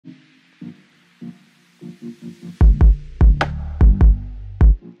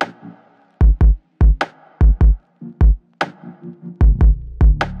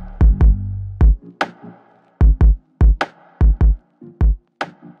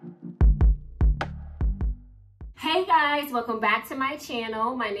Hey guys, welcome back to my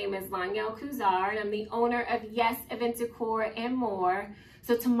channel. My name is Lanyelle Kuzar and I'm the owner of Yes Event Decor and more.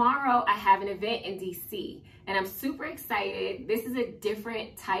 So tomorrow I have an event in DC and I'm super excited. This is a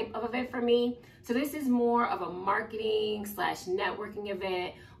different type of event for me. So this is more of a marketing / networking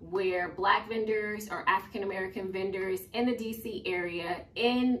event where Black vendors or African American vendors in the DC area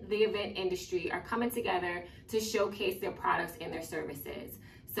in the event industry are coming together to showcase their products and their services.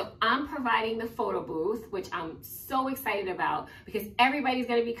 So I'm providing the photo booth, which I'm so excited about because everybody's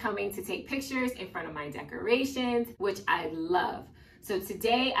gonna be coming to take pictures in front of my decorations, which I love. So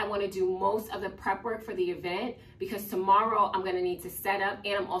today I wanna do most of the prep work for the event because tomorrow I'm gonna need to set up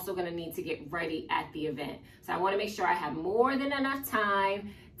and I'm also gonna need to get ready at the event. So I wanna make sure I have more than enough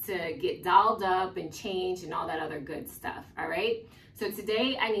time to get dolled up and change and all that other good stuff, all right? So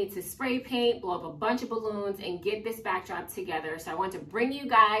today I need to spray paint, blow up a bunch of balloons, and get this backdrop together. So I want to bring you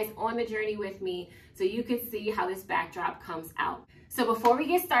guys on the journey with me so you can see how this backdrop comes out. So before we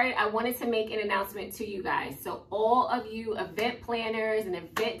get started, I wanted to make an announcement to you guys. So all of you event planners and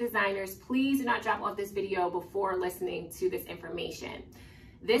event designers, please do not drop off this video before listening to this information.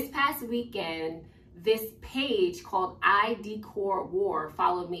 This past weekend, this page called iDecor War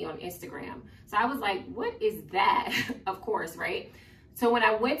followed me on Instagram. So I was like, what is that? Of course, right? So when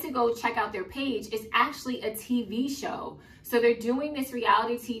I went to go check out their page, it's actually a TV show. So they're doing this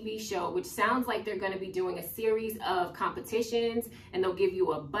reality TV show, which sounds like they're going to be doing a series of competitions and they'll give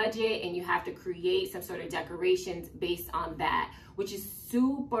you a budget and you have to create some sort of decorations based on that, which is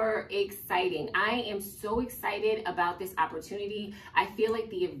super exciting. I am so excited about this opportunity. I feel like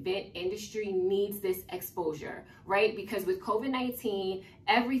the event industry needs this exposure, right? Because with COVID-19,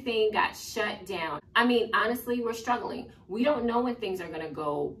 everything got shut down. I mean, honestly, we're struggling. We don't know when things are gonna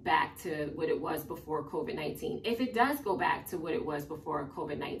go back to what it was before COVID-19. If it does go back to what it was before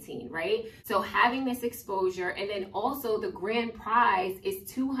COVID-19, right? So having this exposure, and then also the grand prize is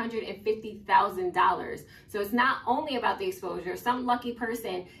 $250,000. So it's not only about the exposure. Some lucky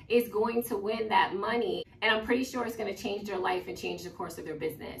person is going to win that money, and I'm pretty sure it's gonna change their life and change the course of their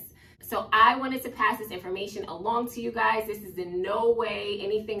business. So I wanted to pass this information along to you guys. This is in no way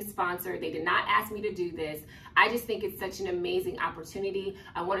anything sponsored. They did not ask me to do this. I just think it's such an amazing opportunity.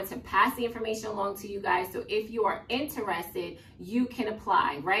 I wanted to pass the information along to you guys. So if you are interested, you can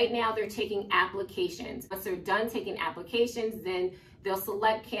apply. Right now, they're taking applications. Once they're done taking applications, then they'll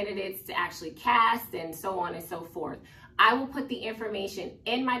select candidates to actually cast and so on and so forth. I will put the information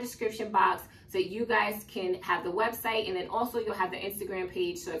in my description box so you guys can have the website, and then also you'll have the Instagram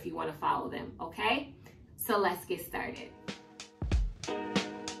page so if you want to follow them, okay? So let's get started.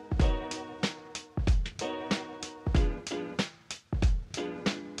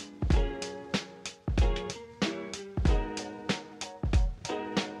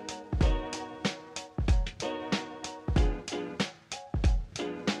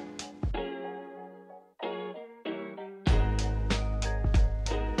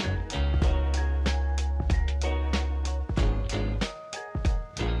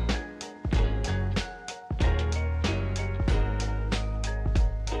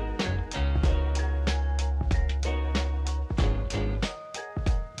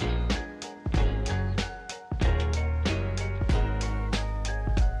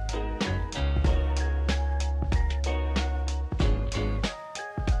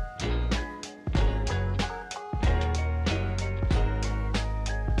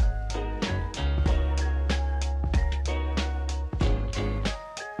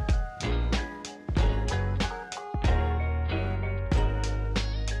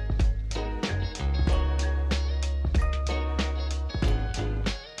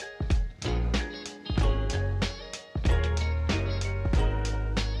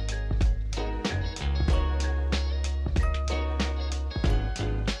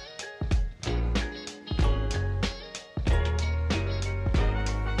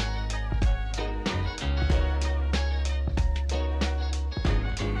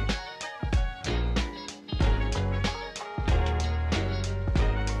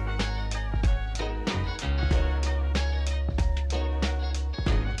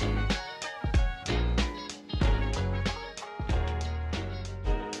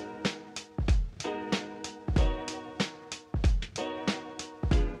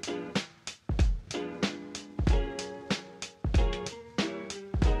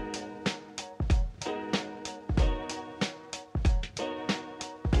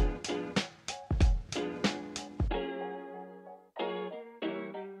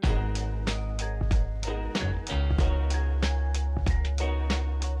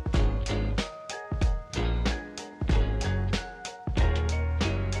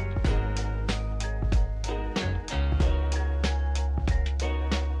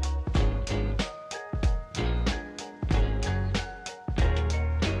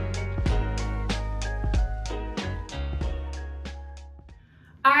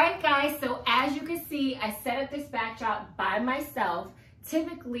 All right, guys, so as you can see, I set up this backdrop by myself.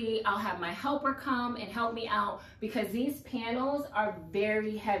 Typically, I'll have my helper come and help me out because these panels are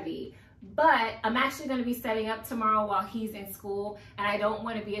very heavy. But I'm actually going to be setting up tomorrow while he's in school, and I don't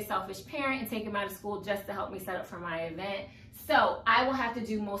want to be a selfish parent and take him out of school just to help me set up for my event. So I will have to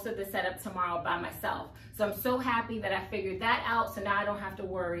do most of the setup tomorrow by myself. So I'm so happy that I figured that out, so now I don't have to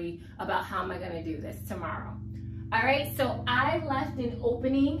worry about how am I going to do this tomorrow. All right, so I left an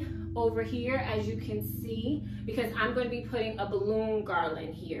opening over here, as you can see, because I'm going to be putting a balloon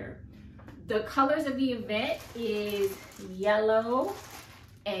garland here. The colors of the event is yellow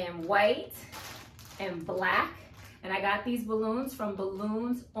and white and black, and I got these balloons from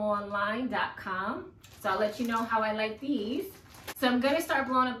balloonsonline.com. So I'll let you know how I like these. So I'm going to start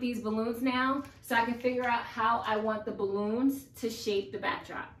blowing up these balloons now so I can figure out how I want the balloons to shape the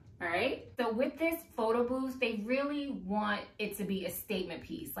backdrop. All right, so with this photo booth, they really want it to be a statement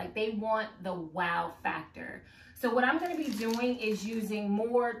piece. Like, they want the wow factor. So what I'm going to be doing is using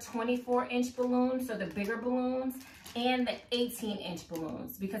more 24-inch balloons, so the bigger balloons, and the 18-inch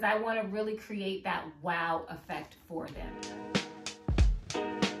balloons, because I want to really create that wow effect for them.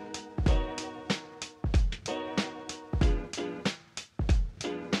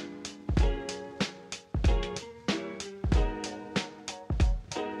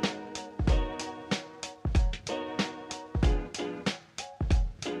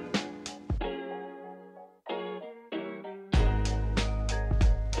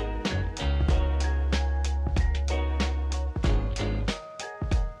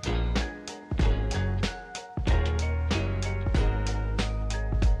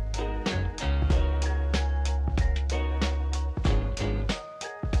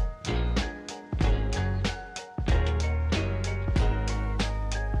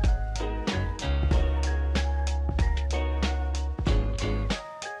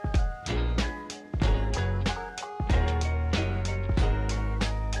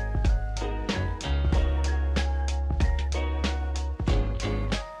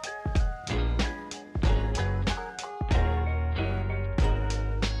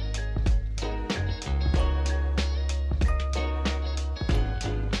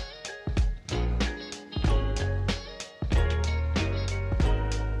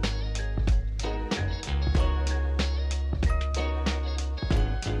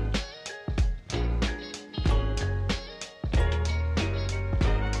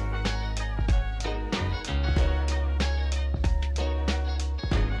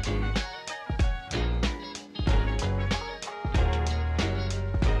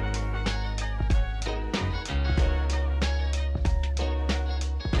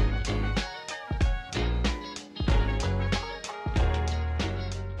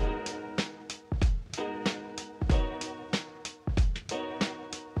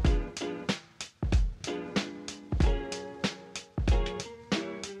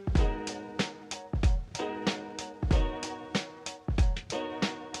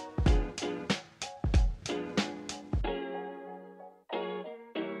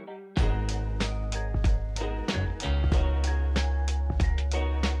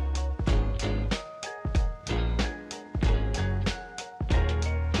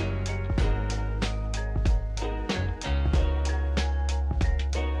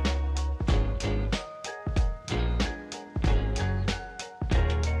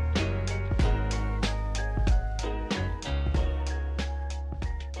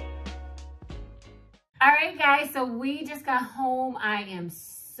 All right, guys, so we just got home. I am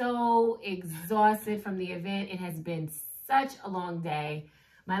so exhausted from the event. It has been such a long day.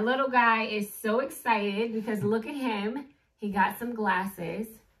 My little guy is so excited because look at him. He got some glasses.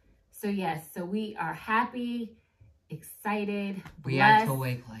 So yes, so we are happy, excited, blessed. We had to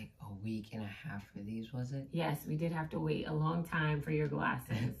wait like a week and a half for these, was it? Yes, we did have to wait a long time for your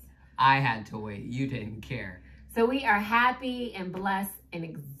glasses. I had to wait. You didn't care. So we are happy and blessed and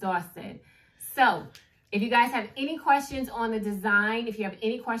exhausted. So if you guys have any questions on the design, if you have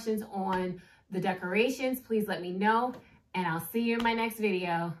any questions on the decorations, please let me know. And I'll see you in my next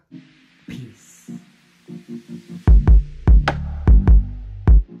video. Peace.